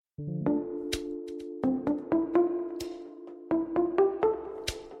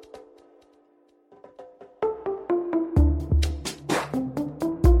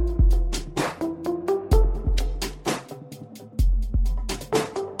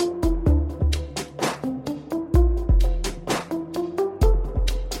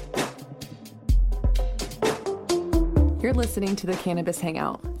You're listening to the Cannabis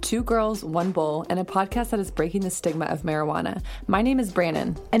Hangout. 2 girls, 1 bowl, and a podcast that is breaking the stigma of marijuana. My name is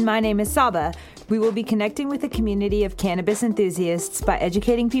Brannon. And my name is Saba. We will be connecting with a community of cannabis enthusiasts by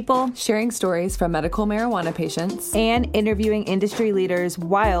educating people, Sharing stories from medical marijuana patients, and interviewing industry leaders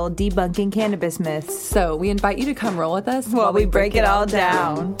while debunking cannabis myths. So we invite you to come roll with us while we break it all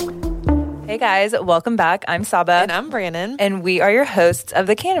down. Hey guys, welcome back. I'm Saba. And I'm Brannon. And we are your hosts of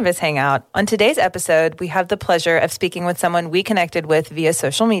the Cannabis Hangout. On today's episode, we have the pleasure of speaking with someone we connected with via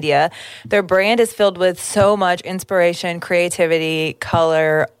social media. Their brand is filled with so much inspiration, creativity,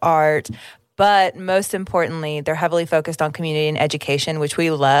 color, art, but most importantly, they're heavily focused on community and education, which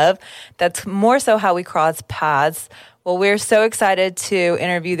we love. That's more so how we cross paths. Well, we're so excited to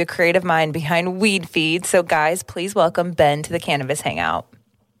interview the creative mind behind Weedfeed. So guys, please welcome Ben to the Cannabis Hangout.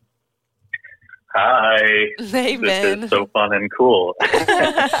 Hi. Hey, Ben. This is so fun and cool.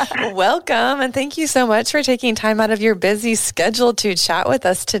 Welcome, and thank you so much for taking time out of your busy schedule to chat with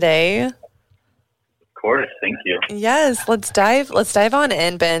us today. Of course, thank you. Yes, let's dive on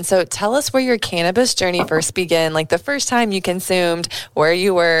in, Ben. So tell us where your cannabis journey first began, like the first time you consumed, where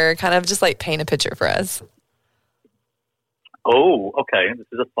you were, kind of just like paint a picture for us. Oh, okay. This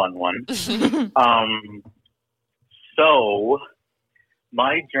is a fun one. So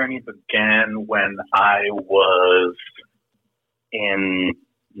my journey began when I was in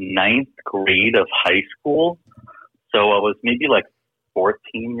 9th grade of high school. So I was maybe like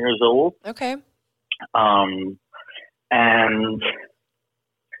 14 years old. Okay. And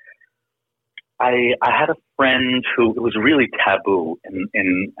I had a friend who, it was really taboo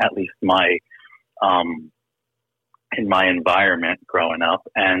in at least my, in my environment growing up.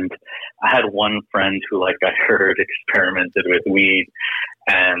 And I had one friend who, like I heard, experimented with weed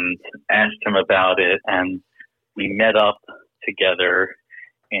and asked him about it. And we met up together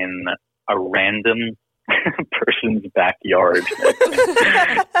in a random person's backyard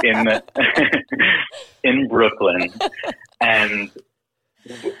in Brooklyn. And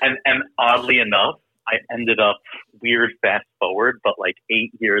oddly enough, I ended up, weird fast forward, but like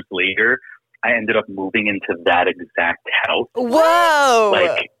 8 years later, I ended up moving into that exact house. Whoa!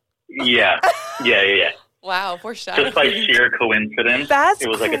 Like, yeah. Wow, foreshadowing. Just by sheer coincidence. That's It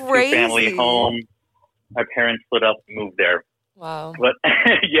was like a crazy. 2-family home. My parents split up and moved there. Wow. But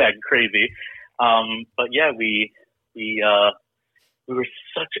yeah, crazy. But yeah, we were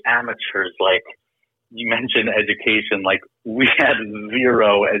such amateurs. Like you mentioned education, like we had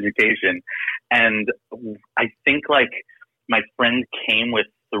zero education. And I think like my friend came with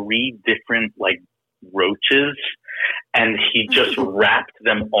 3 different like roaches and he just wrapped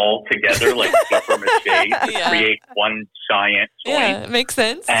them all together like paper mache to create one giant joint. Yeah, it makes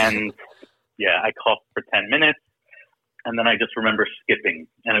sense. And yeah, I coughed for 10 minutes and then I just remember skipping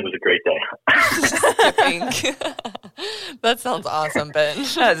and it was a great day. Skipping. That sounds awesome, Ben.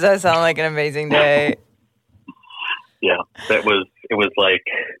 That does sound like an amazing day. Yeah, that was a life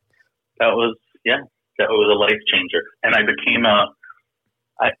changer. And I became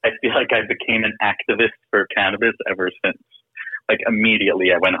I feel like I became an activist for cannabis ever since. Like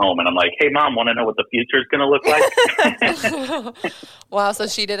immediately I went home and I'm like, hey mom, want to know what the future is going to look like? Wow, so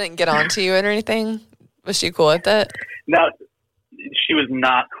she didn't get on to you or anything? Was she cool with it? No, she was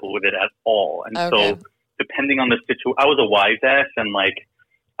not cool with it at all. And so depending on the situation, I was a wise ass and like,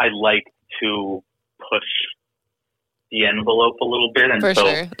 I like to push the envelope a little bit. And For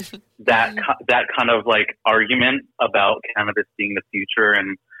so sure. that kind of like argument about cannabis being the future,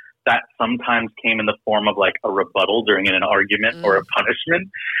 and that sometimes came in the form of like a rebuttal during an argument or a punishment.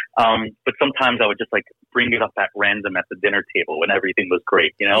 But sometimes I would just like bring it up at random at the dinner table when everything was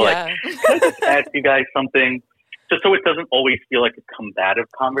great, you know, like, can I just ask you guys something? Just so it doesn't always feel like a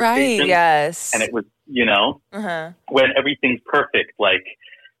combative conversation. Right, yes. And it was, you know, when everything's perfect, like,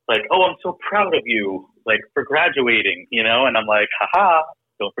 oh, I'm so proud of you, like for graduating, you know? And I'm like, haha,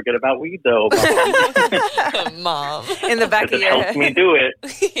 don't forget about weed though, Mom. In the back of it your helps head. me do it.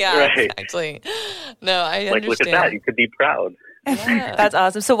 Yeah, right. exactly. No, I Like, understand. look at that. You could be proud. Yeah. That's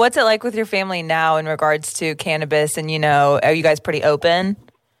awesome. So what's it like with your family now in regards to cannabis? And, you know, are you guys pretty open?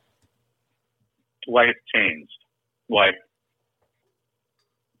 Life changed. Life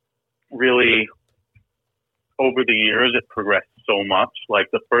really, over the years, it progressed so much.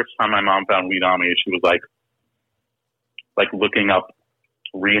 Like the first time my mom found weed on me, she was like looking up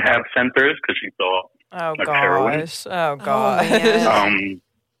rehab centers because she thought like heroin. Oh gosh.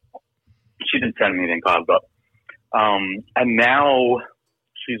 She didn't send me anything, God, but and now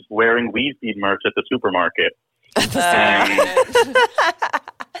she's wearing Weedfeed merch at the supermarket.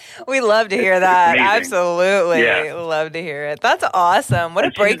 We love to hear that. Amazing. Absolutely. Yeah. Love to hear it. That's awesome. What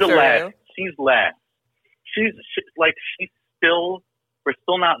a breakthrough. She's last. she's still, we're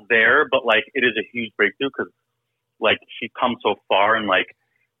still not there, but like it is a huge breakthrough because like she's come so far, and like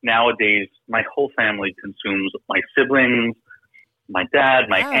nowadays my whole family consumes, my siblings, my dad,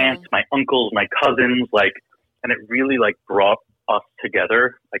 my aunts, my uncles, my cousins, like, and it really like brought us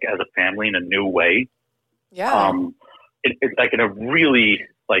together like as a family in a new way. Yeah. It's like in a really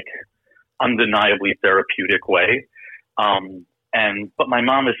like undeniably therapeutic way. But my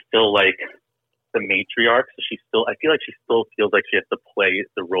mom is still like the matriarch, so I feel like she still feels like she has to play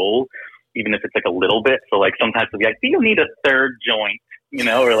the role, even if it's like a little bit. So like sometimes she'll be like, do you need a third joint? You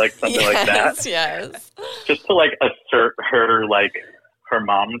know, or like something like that. Yes. Just to like assert her like her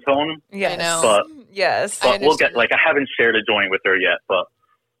mom tone. Yes. I know. But we'll get, like, I haven't shared a joint with her yet, but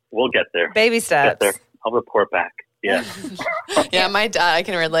we'll get there. Baby steps. Get there. I'll report back. Yeah. Yeah, my dad, I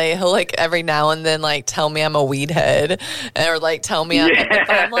can relate. He'll like every now and then like tell me I'm a weed head, or like tell me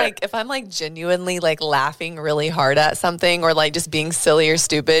if I'm like genuinely like laughing really hard at something or like just being silly or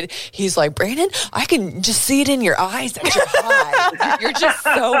stupid, he's like, Brandon, I can just see it in your eyes that you're high.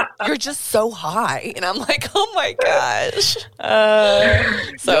 You're just so high. And I'm like, oh my gosh.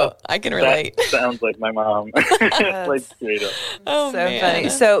 So I can relate. That sounds like my mom. Like straight up. Oh, So man. funny.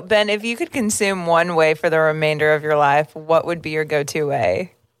 So, Ben, if you could consume one way for the remainder of your life, what would be your go-to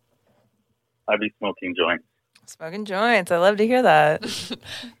way? I'd be smoking joints. Smoking joints. I love to hear that.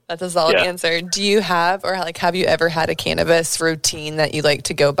 That's a solid answer. Do you have, or like, have you ever had a cannabis routine that you like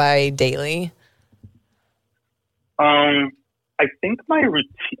to go by daily? I think my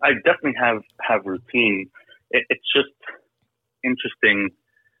routine, I definitely have routine. It's just interesting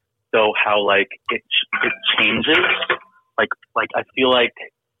though how like it changes. Like I feel like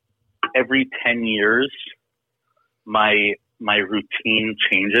every 10 years my routine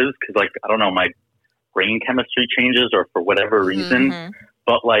changes because like I don't know, my brain chemistry changes or for whatever reason. Mm-hmm.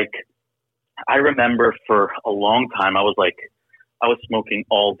 But like I remember for a long time I was smoking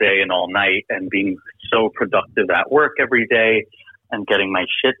all day and all night and being so productive at work every day and getting my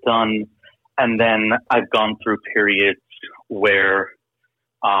shit done. And then I've gone through periods where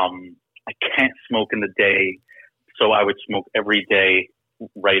I can't smoke in the day, so I would smoke every day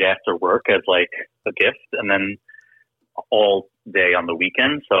right after work as like a gift, and then all day on the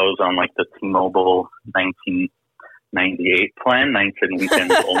weekend. So I was on like the T-Mobile 1998 plan, nights and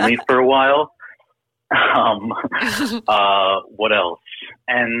weekends only for a while. What else?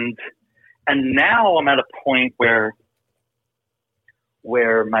 And now I'm at a point where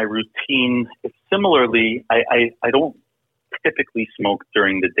my routine is similarly, I don't typically smoke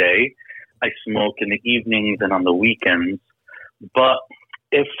during the day. I smoke in the evenings and on the weekends. But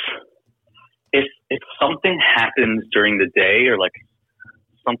if something happens during the day or like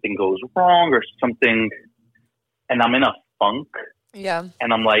something goes wrong or something, and I'm in a funk, Yeah.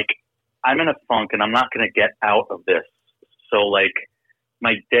 and I'm like, I'm in a funk and I'm not going to get out of this. So like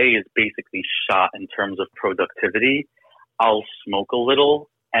my day is basically shot in terms of productivity. I'll smoke a little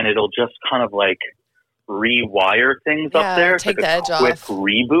and it'll just kind of like rewire things up there. Take like the edge quick off.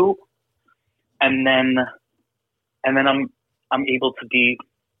 reboot. And then I'm able to be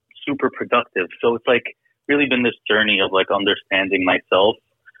super productive. So it's like really been this journey of like understanding myself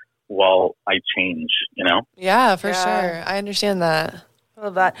while I change, you know? Yeah, for sure. I understand that. I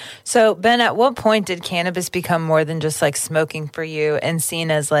love that. So, Ben, at what point did cannabis become more than just like smoking for you and seen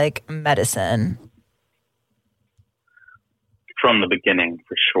as like medicine? From the beginning,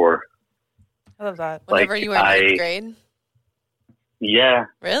 for sure. I love that. Whenever Like, you were in ninth grade? Yeah.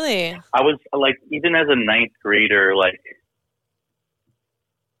 Really? I was like, even as a ninth grader, like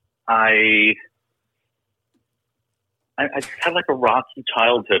I just had like a rocky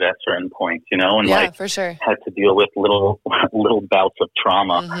childhood at certain points, you know, and Yeah, like for sure. had to deal with little bouts of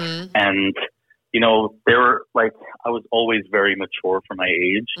trauma. Mm-hmm. And, you know, there were like, I was always very mature for my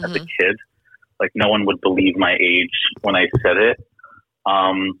age as a kid. Like no one would believe my age when I said it.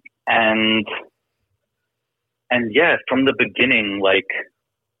 And yeah, from the beginning, like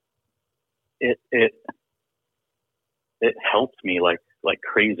it helped me like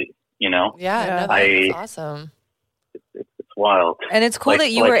crazy, you know? Yeah, no, that's awesome. It's wild. And it's cool Like-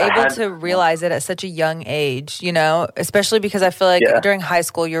 that you like were I able had- to realize it at such a young age, you know, especially because I feel like during high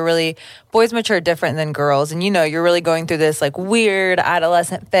school, boys mature different than girls. And, you know, you're really going through this like weird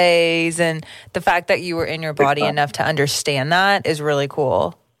adolescent phase. And the fact that you were in your body enough to understand that is really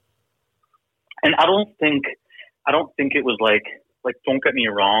cool. And I don't think it was like, don't get me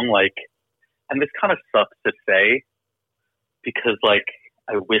wrong, like, and this kind of sucks to say because like,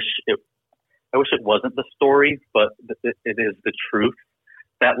 I wish it wasn't the story, but it is the truth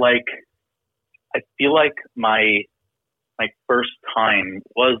that like, I feel like my my first time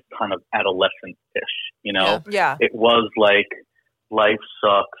was kind of adolescent-ish, you know? Yeah. It was like, life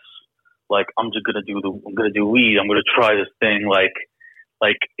sucks. Like, I'm gonna do weed. I'm gonna try this thing. Like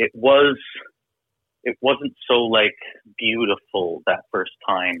it wasn't so like beautiful that first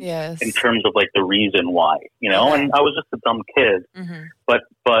time in terms of like the reason why, you know, and I was just a dumb kid, but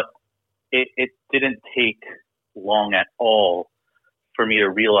it didn't take long at all for me to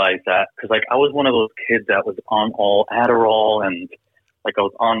realize that, because like I was one of those kids that was on all Adderall, and like I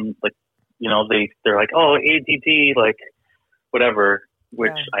was on like, you know, they're like, oh, ADD, like whatever,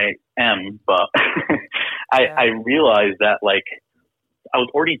 which I am, but I realized that like I was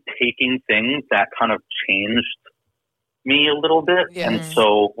already taking things that kind of changed me a little bit. And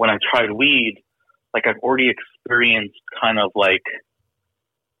so when I tried weed, like I've already experienced kind of like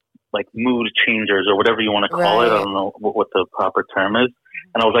mood changers or whatever you want to call it. I don't know what the proper term is.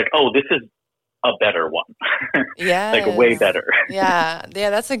 And I was like, oh, this is a better one. Like way better. Yeah,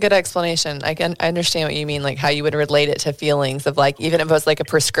 that's a good explanation. I understand what you mean, like how you would relate it to feelings of like, even if it was like a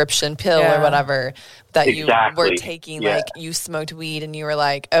prescription pill or whatever that you were taking, like you smoked weed and you were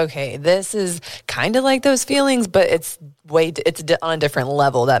like, okay, this is kind of like those feelings, but it's on a different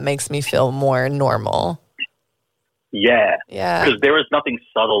level that makes me feel more normal. Yeah. Because there was nothing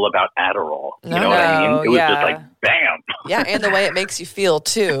subtle about Adderall. You know what I mean? It was just like, bam. Yeah, and the way it makes you feel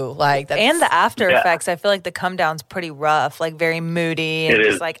too. Like that's, and the after effects, I feel like the come down's pretty rough, like very moody and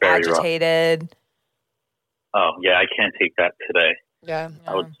just like agitated. Rough. Oh, yeah, I can't take that today. Yeah.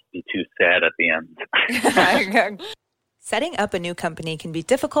 I would be too sad at the end. Setting up a new company can be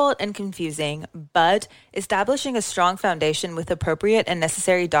difficult and confusing, but establishing a strong foundation with appropriate and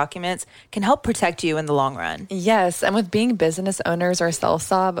necessary documents can help protect you in the long run. Yes, and with being business owners ourselves,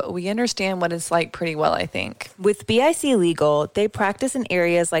 Sob, we understand what it's like pretty well, I think. With BIC Legal, they practice in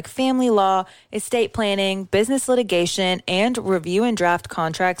areas like family law, estate planning, business litigation, and review and draft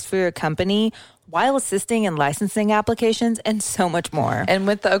contracts for your company, while assisting in licensing applications and so much more. And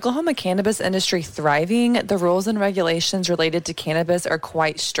with the Oklahoma cannabis industry thriving, the rules and regulations related to cannabis are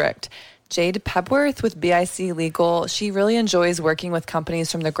quite strict. Jade Pepworth with BIC Legal, she really enjoys working with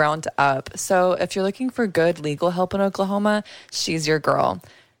companies from the ground up. So if you're looking for good legal help in Oklahoma, she's your girl.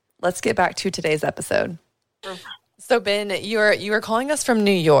 Let's get back to today's episode. So Ben, you were calling us from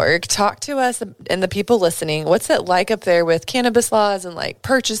New York. Talk to us and the people listening. What's it like up there with cannabis laws and like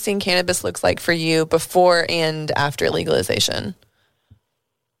purchasing cannabis looks like for you before and after legalization?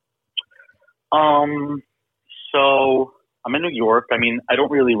 So I'm in New York. I mean, I don't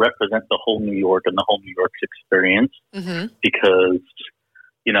really represent the whole New York and the whole New York's experience because,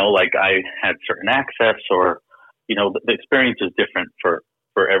 you know, like I had certain access or, you know, the experience is different for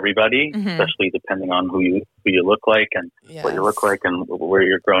everybody, especially depending on who you look like and what you look like and where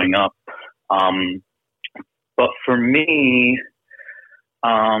you're growing up. But for me,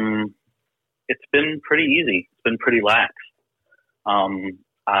 it's been pretty easy. It's been pretty lax.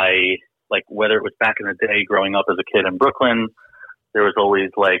 I like, whether it was back in the day growing up as a kid in Brooklyn, there was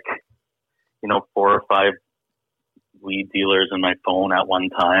always like, you know, 4 or 5 weed dealers in my phone at one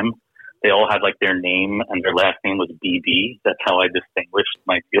time. They all had like their name and their last name was BB. That's how I distinguished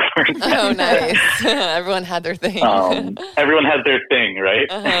my dealers. Oh, nice. Everyone had their thing. Everyone has their thing, right?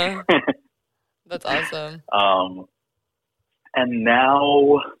 That's awesome. And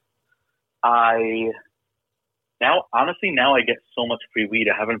honestly, I get so much free weed.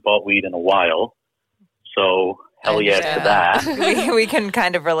 I haven't bought weed in a while. So hell yeah to that. we can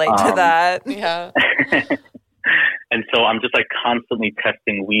kind of relate to that. Yeah. And so I'm just like constantly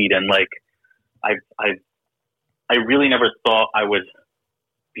testing weed, and like I really never thought I would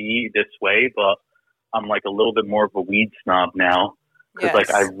be this way, but I'm like a little bit more of a weed snob now because like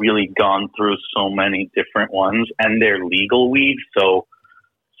I've really gone through so many different ones, and they're legal weed, so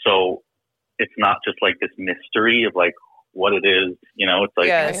it's not just like this mystery of like what it is, you know. It's like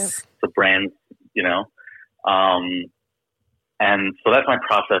it's a brand, you know. And so that's my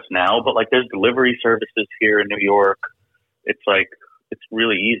process now. But like, there's delivery services here in New York. It's like, it's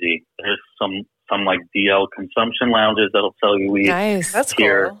really easy. There's some like DL consumption lounges that'll sell you weed. Nice, that's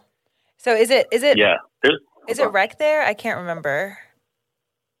here. cool. So is it? Yeah. Is it rec there? I can't remember.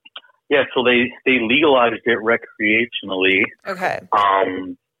 Yeah. So they legalized it recreationally. Okay.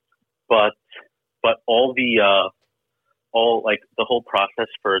 But all like the whole process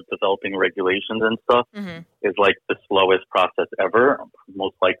for developing regulations and stuff is like the slowest process ever,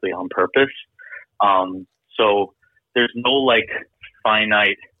 most likely on purpose. So there's no like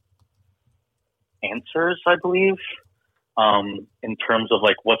finite answers, I believe, in terms of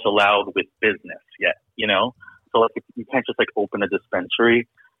like what's allowed with business yet, you know? So like you can't just like open a dispensary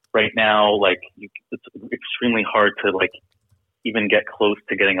right now. Like it's extremely hard to like even get close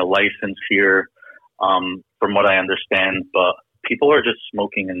to getting a license here, from what I understand. But people are just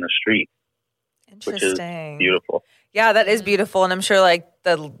smoking in the street, which is beautiful. Yeah, that is beautiful. And I'm sure like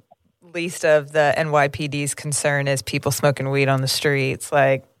the least of the NYPD's concern is people smoking weed on the streets.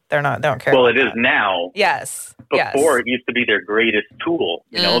 Like they don't care. Well, it that. is now. Yes. Before it used to be their greatest tool.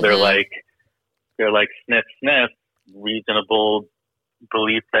 You know, they're like sniff, sniff, reasonable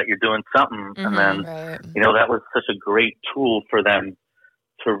belief that you're doing something. And then, that was such a great tool for them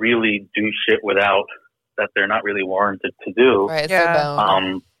to really do shit without that they're not really warranted to do. Right.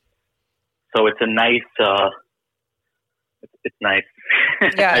 So it's a nice, it's nice.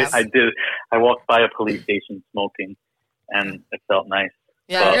 Yes. I walked by a police station smoking and it felt nice.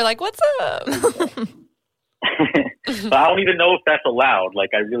 Yeah. But, you're like, what's up? But I don't even know if that's allowed.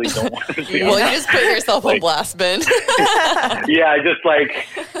 Like, I really don't want to be Well, you just put yourself on blast, Ben. Yeah, I just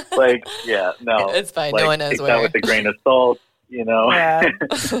no. It's fine. Like, No one knows take where. that with a grain of salt, Yeah,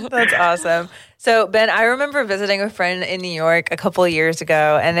 that's awesome. So, Ben, I remember visiting a friend in New York a couple of years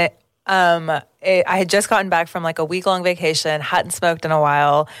ago, and I had just gotten back from like a week-long vacation, hadn't smoked in a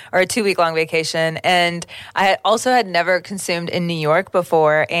while, or a 2-week-long vacation. And I had never consumed in New York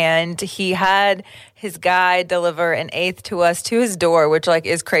before. And he had his guy deliver an eighth to us to his door, which like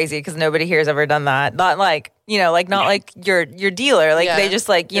is crazy because nobody here has ever done that. Not like, not like your dealer. Like they just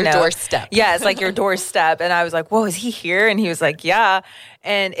like, your doorstep. Yeah, it's like your doorstep. And I was like, whoa, is he here? And he was like, yeah.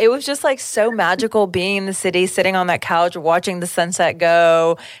 And it was just like so magical being in the city, sitting on that couch, watching the sunset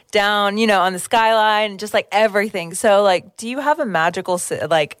go down, on the skyline, just like everything. So like, do you have a magical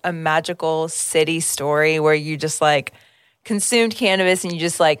city story where you just like consumed cannabis and you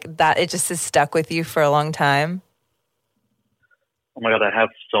just like that it just is stuck with you for a long time? Oh my God, I have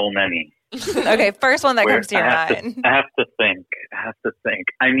so many. Okay, first one that comes to your mind. I have to think.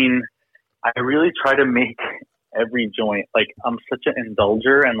 I mean, I really try to make every joint, like I'm such an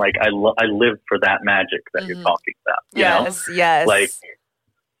indulger, and like I live for that magic that you're talking about. You know? Yes.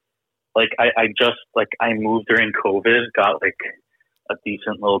 Like I just I moved during COVID, got like a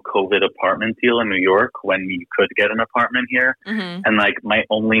decent little COVID apartment deal in New York when you could get an apartment here, and like my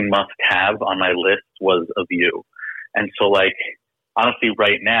only must-have on my list was a view, and so like honestly,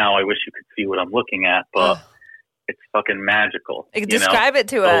 right now I wish you could see what I'm looking at, but it's fucking magical. Describe it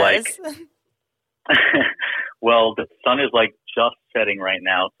to us. Like, well, the sun is like just setting right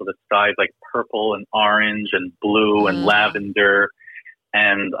now, so the sky is like purple and orange and blue and lavender,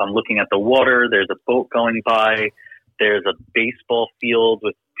 and I'm looking at the water. There's a boat going by. There's a baseball field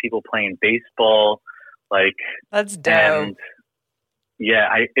with people playing baseball. Like, that's dope. And yeah,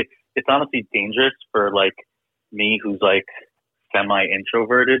 it's honestly dangerous for like me, who's like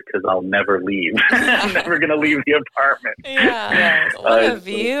semi-introverted, because I'll never leave. I'm never gonna leave the apartment. Yeah, what a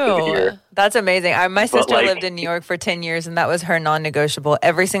view. That's amazing. My sister lived in New York for 10 years, and that was her non-negotiable.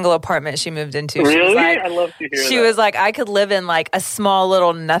 Every single apartment she moved into, really? She was like, I love to hear that. She was like, I could live in like a small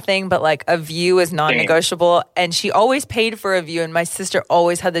little nothing, but like a view is non-negotiable. And she always paid for a view, and my sister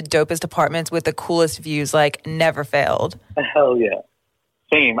always had the dopest apartments with the coolest views, like never failed. Hell yeah.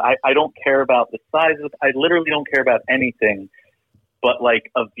 Same. I don't care about the size of it. I literally don't care about anything. But like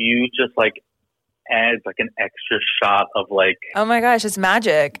a view just like adds like an extra shot of like, oh my gosh, it's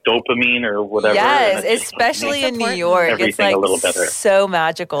magic, dopamine or whatever. Yes, especially in New York, it's like so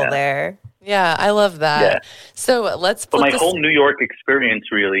magical there. Yeah, I love that. Yeah. So let's. But my whole New York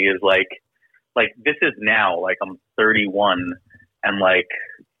experience really is like this is now like I'm 31 and like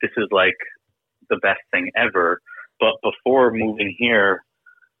this is like the best thing ever. But before moving here,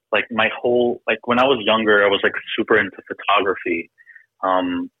 like my whole like when I was younger, I was like super into photography.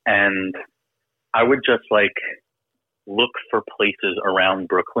 And I would just like look for places around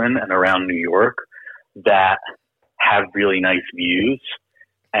Brooklyn and around New York that have really nice views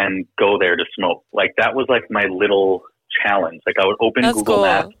and go there to smoke. Like that was like my little challenge. Like I would open Google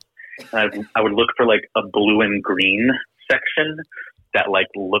Maps and I would look for like a blue and green section that like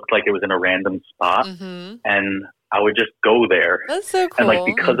looked like it was in a random spot, and I would just go there. That's so cool. And like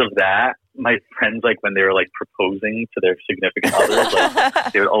because of that, my friends, like when they were like proposing to their significant others,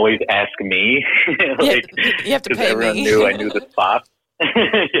 like they would always ask me, like you have to pay everyone me. knew I knew the spots.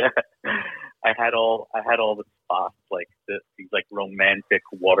 Yeah, I had all the spots, like these like romantic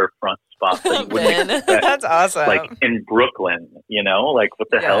waterfront spots that you wouldn't expect. That's awesome. Like in Brooklyn, like what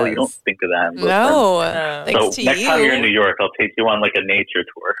the hell? You don't think of that. No, thanks to next time you're in New York, I'll take you on like a nature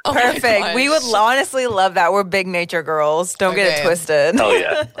tour. Oh, perfect. We would honestly love that. We're big nature girls. Don't get it twisted. Oh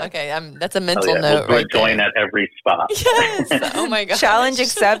yeah. Okay, that's a mental note. We'll join at every spot. Yes. Oh my god. Challenge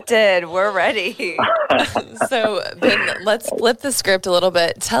accepted. We're ready. So then let's flip the script a little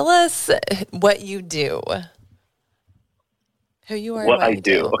bit. Tell us what you do. Who you are, what I you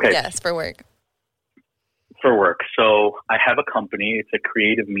do. Okay. Yes, for work. For work. So I have a company. It's a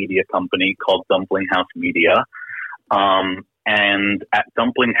creative media company called Dumpling House Media. And at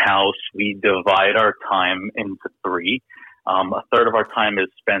Dumpling House, we divide our time into three. A third of our time is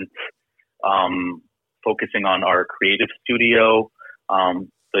spent focusing on our creative studio.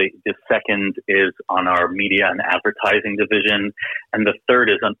 The second is on our media and advertising division. And the third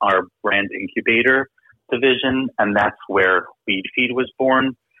is on our brand incubator division. And that's where Weedfeed was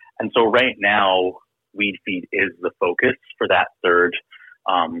born. And so right now, Weedfeed is the focus for that third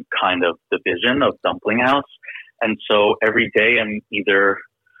kind of division of Dumpling House. And so every day I'm either,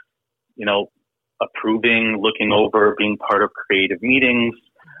 approving, looking over, being part of creative meetings,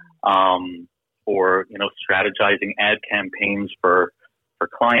 or, strategizing ad campaigns for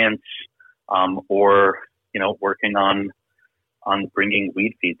clients, or, working on bringing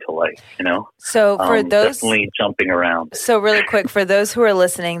Weedfeed to life, So for those, definitely jumping around. So really quick, for those who are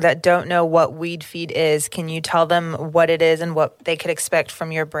listening that don't know what Weedfeed is, can you tell them what it is and what they could expect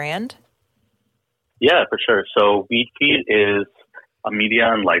from your brand? Yeah, for sure. So Weedfeed is a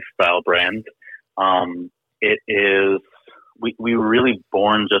media and lifestyle brand. It is, we were really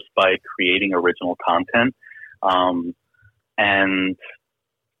born just by creating original content.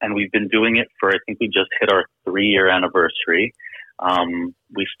 And we've been doing it for, I think we just hit our 3-year anniversary.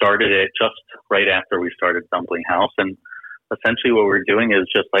 We started it just right after we started Dumpling House. And essentially what we're doing is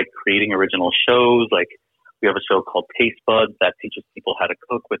just like creating original shows. Like we have a show called Taste Buds that teaches people how to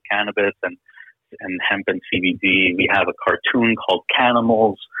cook with cannabis and hemp and CBD. We have a cartoon called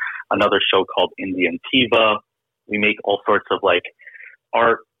Cannibals, another show called Indian Tiva. We make all sorts of like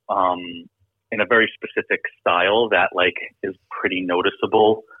art, in a very specific style that like is pretty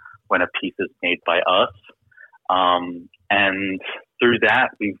noticeable when a piece is made by us. And through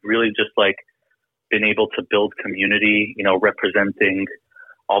that, we've really just like been able to build community, representing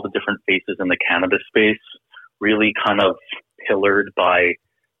all the different faces in the cannabis space, really kind of pillared by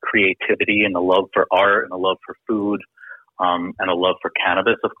creativity and a love for art and a love for food, and a love for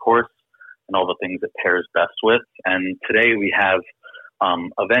cannabis, of course, and all the things it pairs best with. And today we have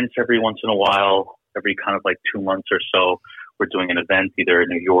events every once in a while, every kind of like 2 months or so, we're doing an event either in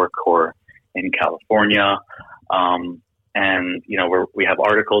New York or in California. And, we have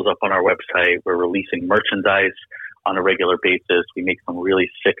articles up on our website. We're releasing merchandise on a regular basis. We make some really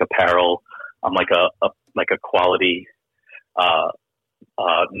sick apparel. I'm like a quality,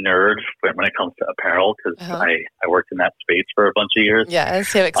 nerd when it comes to apparel because I worked in that space for a bunch of years.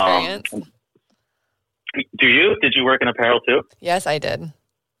 Yes, you have experience. Do you? Did you work in apparel too? Yes, I did.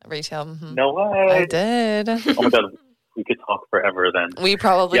 Retail. Mm-hmm. No way. I did. Oh my God. We could talk forever then. We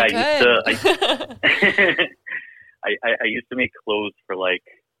probably could. I used to make clothes for like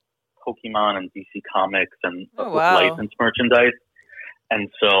Pokemon and DC Comics and licensed merchandise. And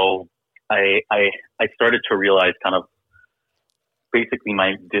so I started to realize kind of basically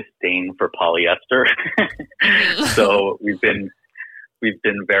my disdain for polyester. So we've been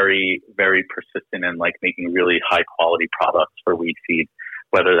very, very persistent in like making really high quality products for Weedfeed,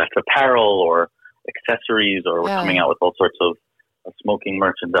 whether that's apparel or accessories, or we're coming out with all sorts of smoking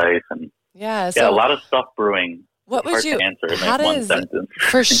merchandise and a lot of stuff brewing. What would you answer in one sentence?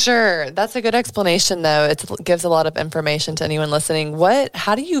 For sure. That's a good explanation though. It gives a lot of information to anyone listening.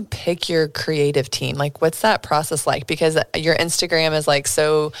 How do you pick your creative team? Like what's that process like? Because your Instagram is like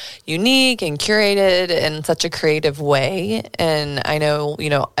so unique and curated in such a creative way. And I know,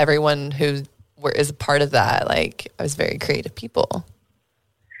 everyone who is a part of that, like I was very creative people.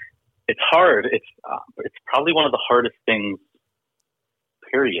 It's hard. It's probably one of the hardest things,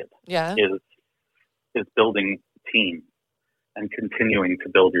 period. Yeah. Is building team, and continuing to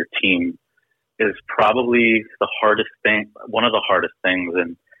build your team is probably the hardest thing, one of the hardest things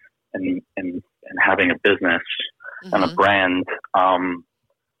in having a business and a brand.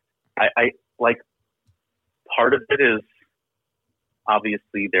 I like, part of it is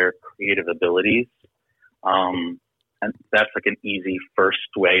obviously their creative abilities. And that's like an easy first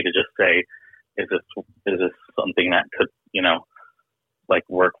way to just say, is this something that could, like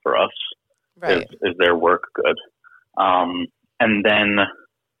work for us? Right. Is their work good? And then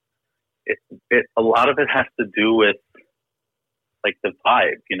a lot of it has to do with like the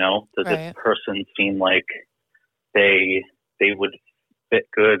vibe, does this person seem like they would fit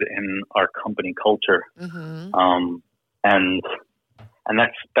good in our company culture? And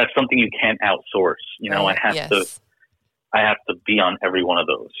that's something you can't outsource. I have to be on every one of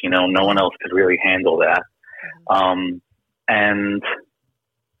those, no one else could really handle that.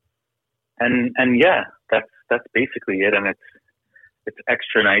 And yeah, that's basically it. And it's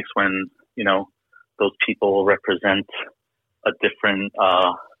extra nice when, those people represent a different,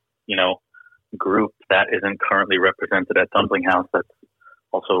 group that isn't currently represented at Dumpling House. That's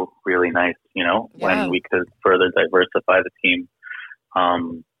also really nice, when we could further diversify the team,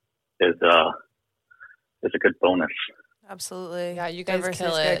 is a good bonus. Absolutely. Yeah, you guys Diversity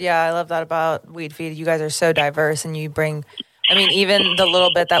kill is it. good. Yeah, I love that about Weedfeed. You guys are so diverse, and you bring. I mean, even the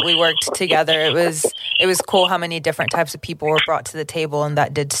little bit that we worked together, it was cool how many different types of people were brought to the table, and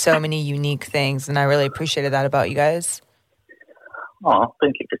that did so many unique things. And I really appreciated that about you guys. Oh,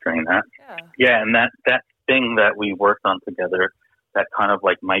 thank you for saying that. Yeah, and that thing that we worked on together, that kind of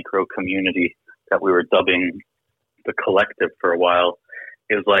like micro community that we were dubbing the collective for a while,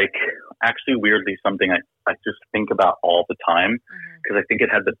 is like actually weirdly something I just think about all the time, because I think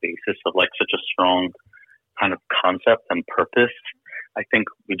it had the basis of like such a strong kind of concept and purpose. I think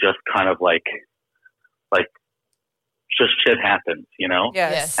we just kind of like just shit happens,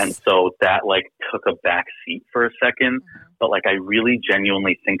 Yes. And so that like took a back seat for a second, but like I really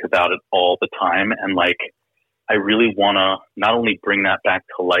genuinely think about it all the time, and like I really want to not only bring that back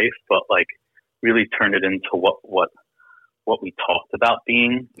to life, but like really turn it into what we talked about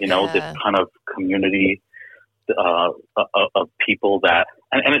being, this kind of community of people that,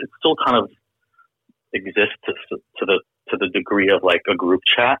 and it still kind of exists to the degree of like a group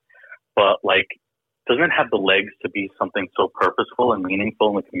chat, but like doesn't it have the legs to be something so purposeful and meaningful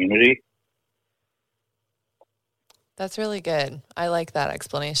in the community? That's really good. I like that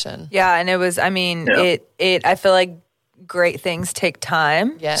explanation. Yeah, and it was. I mean, it. I feel like great things take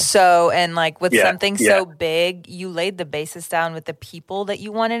time. Yes. So, and like with something so big, you laid the basis down with the people that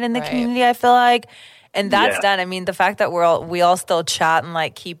you wanted in the community, I feel like. And that's done. I mean, the fact that we all still chat and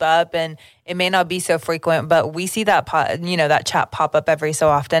like keep up, and it may not be so frequent, but we see that that chat pop up every so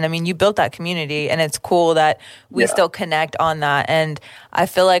often. I mean, you built that community, and it's cool that we still connect on that. And I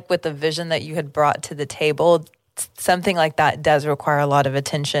feel like with the vision that you had brought to the table, something like that does require a lot of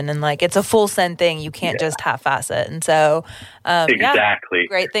attention, and like it's a full send thing. You can't just half-ass it. And so, exactly,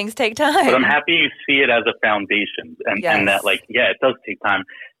 great things take time. But I'm happy you see it as a foundation, and that like it does take time,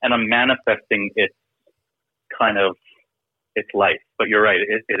 and I'm manifesting it. Kind of it's life, but you're right,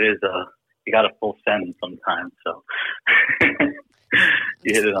 it is you got a full send sometimes, so you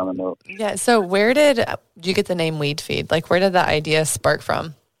hit it on the note. So where did you get the name Weedfeed? Like, where did that idea spark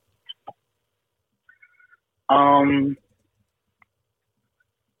from? I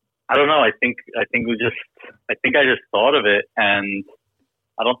don't know, I think I just thought of it, and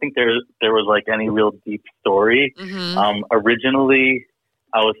I don't think there was like any real deep story. Originally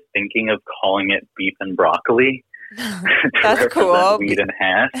I was thinking of calling it beef and broccoli. That's cool. Weed and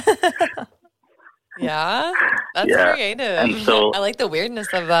hash. Yeah, that's creative. And so I like the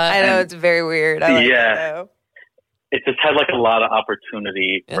weirdness of that. I know it's very weird. I like it though. It just had like a lot of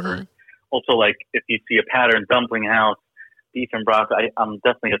opportunity. Also, like if you see a pattern, Dumpling House, beef and broccoli. I'm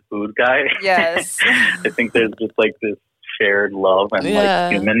definitely a food guy. Yes. I think there's just like this shared love and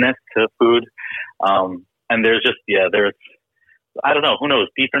like humanness to food. And there's just there's. I don't know. Who knows?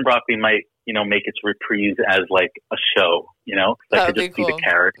 Beef and broccoli might, make its reprise as like a show. That could just be the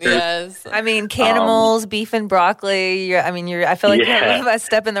characters. Yes. I mean, Cannabis, beef and broccoli. I feel like you're a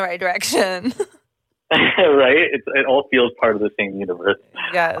step in the right direction. Right. It all feels part of the same universe.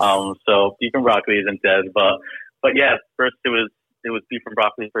 Yes. So beef and broccoli isn't dead, but yeah. First it was beef and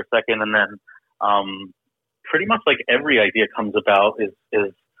broccoli for a second, and then pretty much like every idea comes about is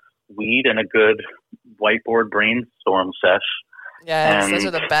weed and a good whiteboard brainstorm sesh. Yes, and those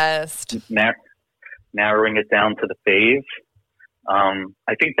are the best. Narrowing it down to the fave.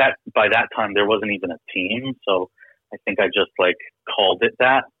 I think that by that time there wasn't even a team, so I think I just like called it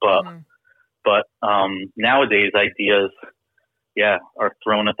that. But nowadays ideas, are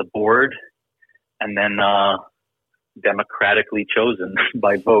thrown at the board and then democratically chosen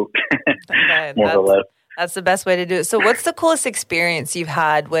by vote, more or less. That's the best way to do it. So what's the coolest experience you've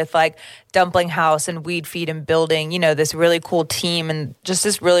had with like Dumpling House and Weedfeed and building, this really cool team and just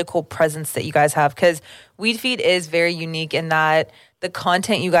this really cool presence that you guys have? Because Weedfeed is very unique in that the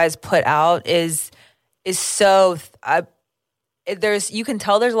content you guys put out is so you can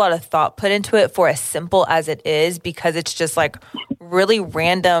tell there's a lot of thought put into it for as simple as it is, because it's just like really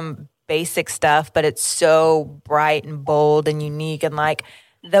random basic stuff, but it's so bright and bold and unique, and like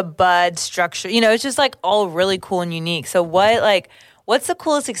the bud structure, it's just like all really cool and unique. So what's the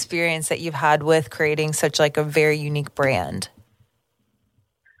coolest experience that you've had with creating such like a very unique brand?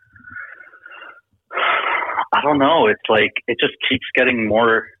 I don't know. It's like, it just keeps getting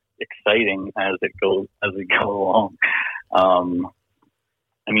more exciting as we go along.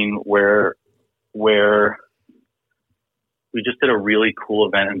 I mean, where we just did a really cool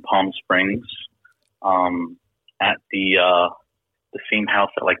event in Palm Springs. at the same house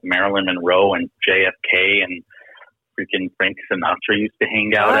that like Marilyn Monroe and JFK and freaking Frank Sinatra used to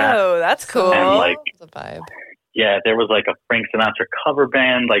hang out at. Oh, that's cool. And like, the vibe. Yeah, there was like a Frank Sinatra cover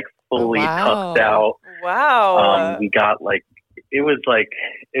band, like fully tucked out. Wow. We got like it was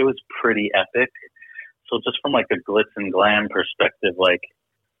pretty epic. So just from like a glitz and glam perspective, like,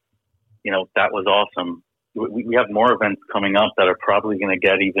 you know, that was awesome. We have more events coming up that are probably going to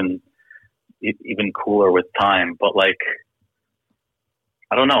get even cooler with time. But like,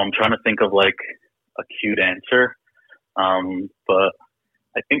 I don't know. I'm trying to think of like a cute answer. But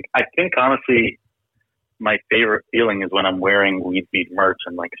I think honestly, my favorite feeling is when I'm wearing Weedfeed merch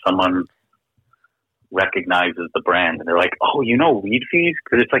and like someone recognizes the brand and they're like, "Oh, you know Weedfeed?"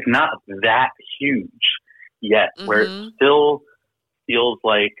 Because it's like not that huge yet, where it still feels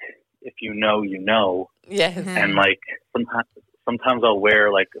like if you know, you know. Yes. And like sometimes I'll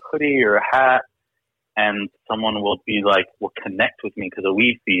wear like a hoodie or a hat, and someone will connect with me because of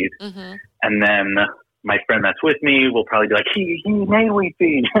Weedfeed, and then my friend that's with me will probably be like, he made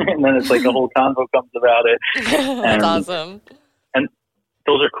Weedfeed, and then it's like a whole convo comes about it. That's awesome. And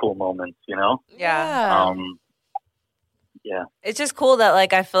those are cool moments, you know? Yeah. Yeah. It's just cool that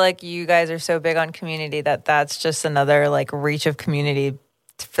like I feel like you guys are so big on community that's just another like reach of community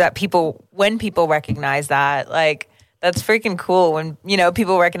that when people recognize that, like that's freaking cool when, you know,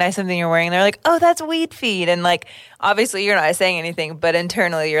 people recognize something you're wearing. They're like, oh, that's Weedfeed. And like, obviously you're not saying anything, but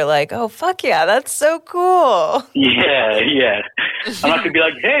internally you're like, oh, fuck yeah, that's so cool. Yeah. I'm not going to be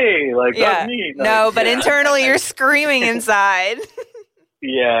like, hey, like, that's me. Like, no, but internally you're screaming inside.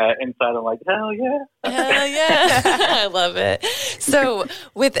 Yeah, inside I'm like, hell yeah. Hell yeah. I love it. So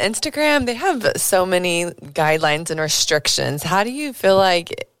with Instagram, they have so many guidelines and restrictions. How do you feel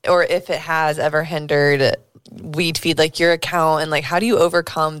like, or if it has ever hindered Weedfeed, like your account, and like how do you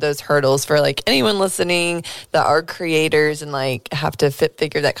overcome those hurdles for like anyone listening that are creators and like have to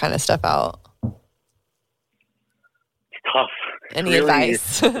figure that kind of stuff out? It's tough. Any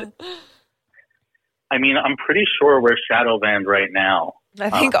advice? I mean, I'm pretty sure we're shadow banned right now. I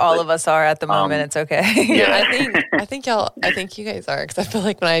think all of us are at the moment. It's okay. Yeah, I think you guys are, because I feel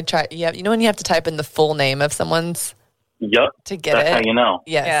like when I try, you know when you have to type in the full name of someone's to get that's it. how you know.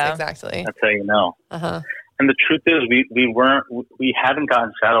 Yes, exactly. That's how you know. And the truth is, we haven't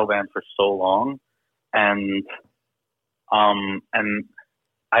gotten shadow banned for so long, and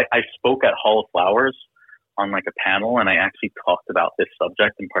I spoke at Hall of Flowers on like a panel, and I actually talked about this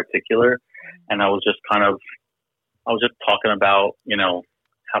subject in particular, and I was just talking about, you know,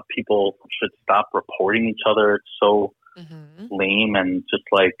 how people should stop reporting each other. It's so lame and just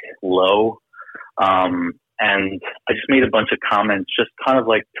like low. And I just made a bunch of comments just kind of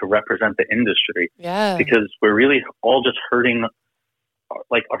like to represent the industry. Yeah. Because we're really all just hurting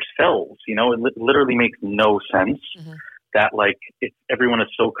like ourselves, you know. It literally makes no sense that like everyone is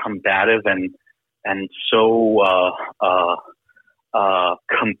so combative and so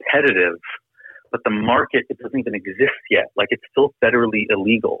competitive, but the market, it doesn't even exist yet. Like it's still federally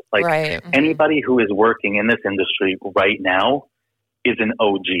illegal. Like anybody who is working in this industry right now is an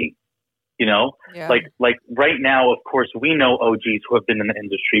OG. You know, like right now, of course, we know OGs who have been in the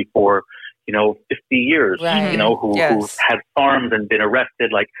industry for, you know, 50 years, you know, who had farms and been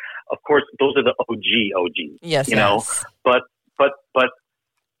arrested. Like, of course, those are the OGs, you know, but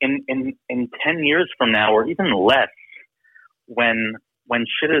in 10 years from now, or even less, when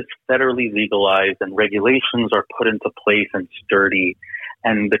shit is federally legalized and regulations are put into place and sturdy,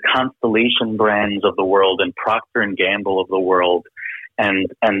 and the Constellation brands of the world and Procter and Gamble of the world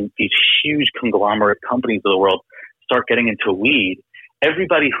and these huge conglomerate companies of the world start getting into weed,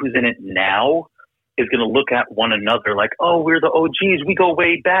 everybody who's in it now is going to look at one another like, oh, we're the OGs. We go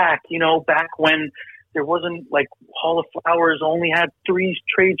way back, you know, back when there wasn't like Hall of Flowers only had 3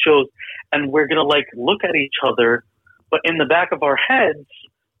 trade shows, and we're going to like look at each other. But in the back of our heads,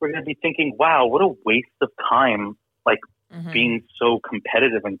 we're going to be thinking, wow, what a waste of time, like being so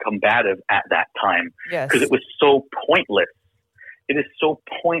competitive and combative at that time. Because it was so pointless. It is so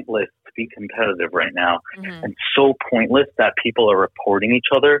pointless to be competitive right now, and so pointless that people are reporting each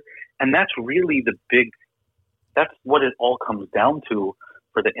other. And that's really that's what it all comes down to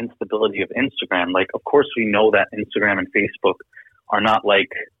for the instability of Instagram. Like, of course, we know that Instagram and Facebook are not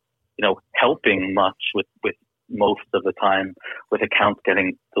like, you know, helping much with most of the time with accounts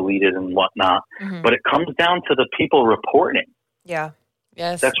getting deleted and whatnot. But it comes down to the people reporting. Yeah.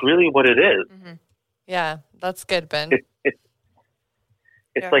 Yes. That's really what it is. Yeah, that's good, Ben.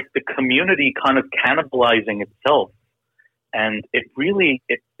 It's like the community kind of cannibalizing itself. And it really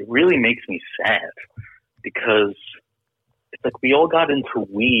makes me sad, because it's like we all got into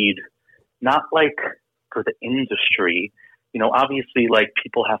weed, not like for the industry. Obviously, like,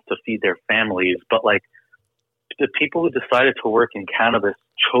 people have to feed their families, but like, the people who decided to work in cannabis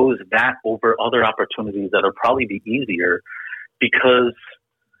chose that over other opportunities that will probably be easier because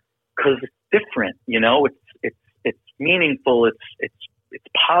it's different. It's meaningful. It's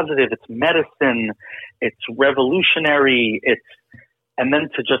positive. It's medicine. It's revolutionary. And then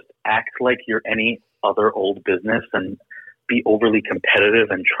to just act like you're any other old business and be overly competitive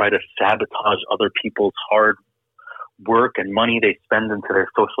and try to sabotage other people's hard work and money they spend into their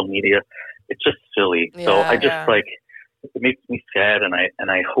social media, it's just silly. So I just it makes me sad, and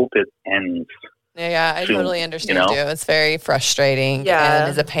I hope it ends. Yeah, I soon, totally understand you. It's very frustrating and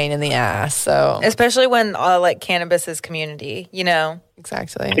is a pain in the ass. So especially when like cannabis is community,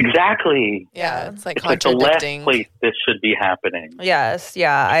 Exactly. Yeah, it's like contradicting. Like the last place this should be happening. Yes,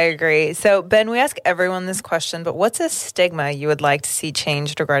 I agree. So Ben, we ask everyone this question, but what's a stigma you would like to see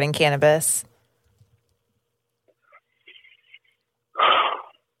changed regarding cannabis?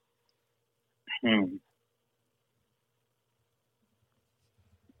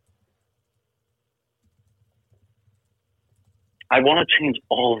 I want to change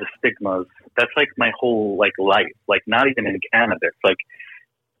all the stigmas. That's like my whole life. Like, not even in cannabis. Like,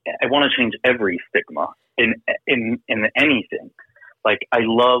 I want to change every stigma in anything. Like, I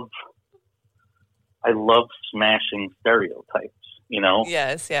love smashing stereotypes.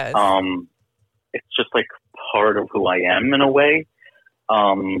 Yes. It's just like part of who I am in a way.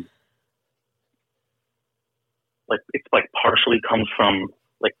 Like, it's like partially comes from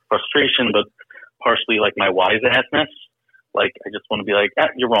like frustration, but partially like my wise assness. Like, I just want to be like,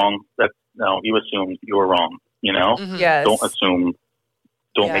 you're wrong. No, you assumed you were wrong. Mm-hmm. Yes. Don't assume.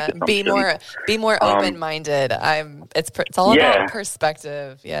 Don't make assumptions. Be more open-minded. It's all about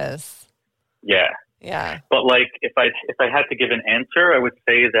perspective. Yes. Yeah. Yeah. But like, if I had to give an answer, I would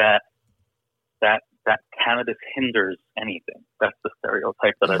say that cannabis hinders anything. That's the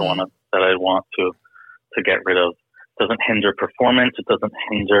stereotype that I want to get rid of. It doesn't hinder performance. It doesn't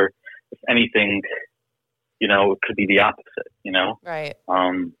hinder, if anything, it could be the opposite, Right.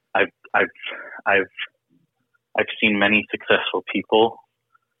 I've seen many successful people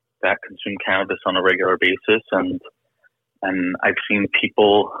that consume cannabis on a regular basis, and I've seen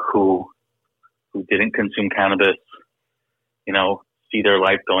people who didn't consume cannabis, see their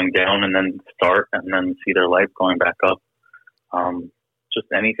life going down and then start and then see their life going back up. Just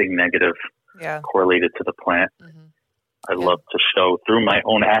anything negative correlated to the plant. Mm-hmm. I love to show through my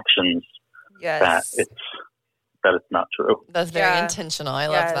own actions that Yes. it's not true. That's very intentional. I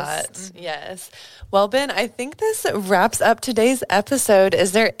love that. Mm-hmm. Yes. Well, Ben, I think this wraps up today's episode.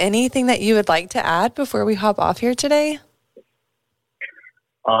 Is there anything that you would like to add before we hop off here today?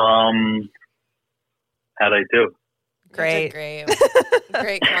 How'd I do? Great convo.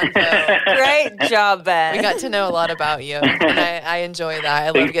 Great job, Ben. We got to know a lot about you, and I enjoy that. I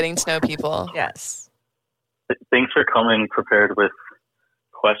love getting to know people. Yes. Thanks for coming prepared with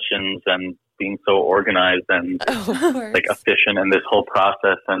questions and being so organized and like efficient in this whole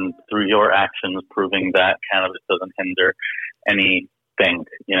process, and through your actions proving that cannabis doesn't hinder anything,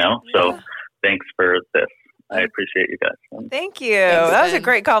 So thanks for this. I appreciate you guys. Thank you. Thanks, that was a Ben.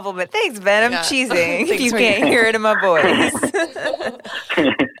 great compliment. Thanks, Ben. I'm cheesing. Thanks You for can't hear it in my voice.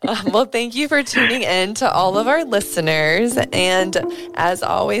 Well, thank you for tuning in to all of our listeners. And as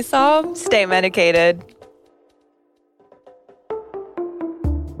always, Sam, Stay medicated.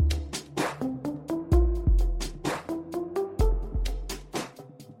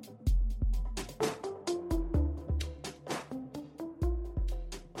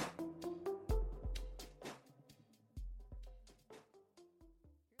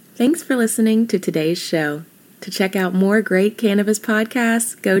 Thanks for listening to today's show. To check out more great cannabis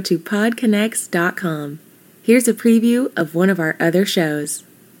podcasts, go to podconnects.com. Here's a preview of one of our other shows.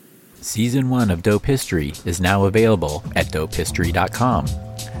 Season 1 of Dope History is now available at dopehistory.com.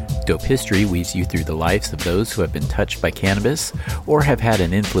 Dope History weaves you through the lives of those who have been touched by cannabis or have had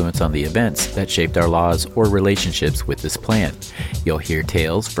an influence on the events that shaped our laws or relationships with this plant. You'll hear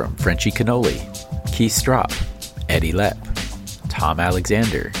tales from Frenchie Cannoli, Keith Strop, Eddie Lepp, Tom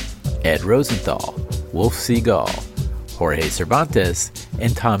Alexander, Ed Rosenthal, Wolf Seagal, Jorge Cervantes,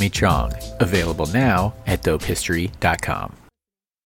 and Tommy Chong. Available now at dopehistory.com.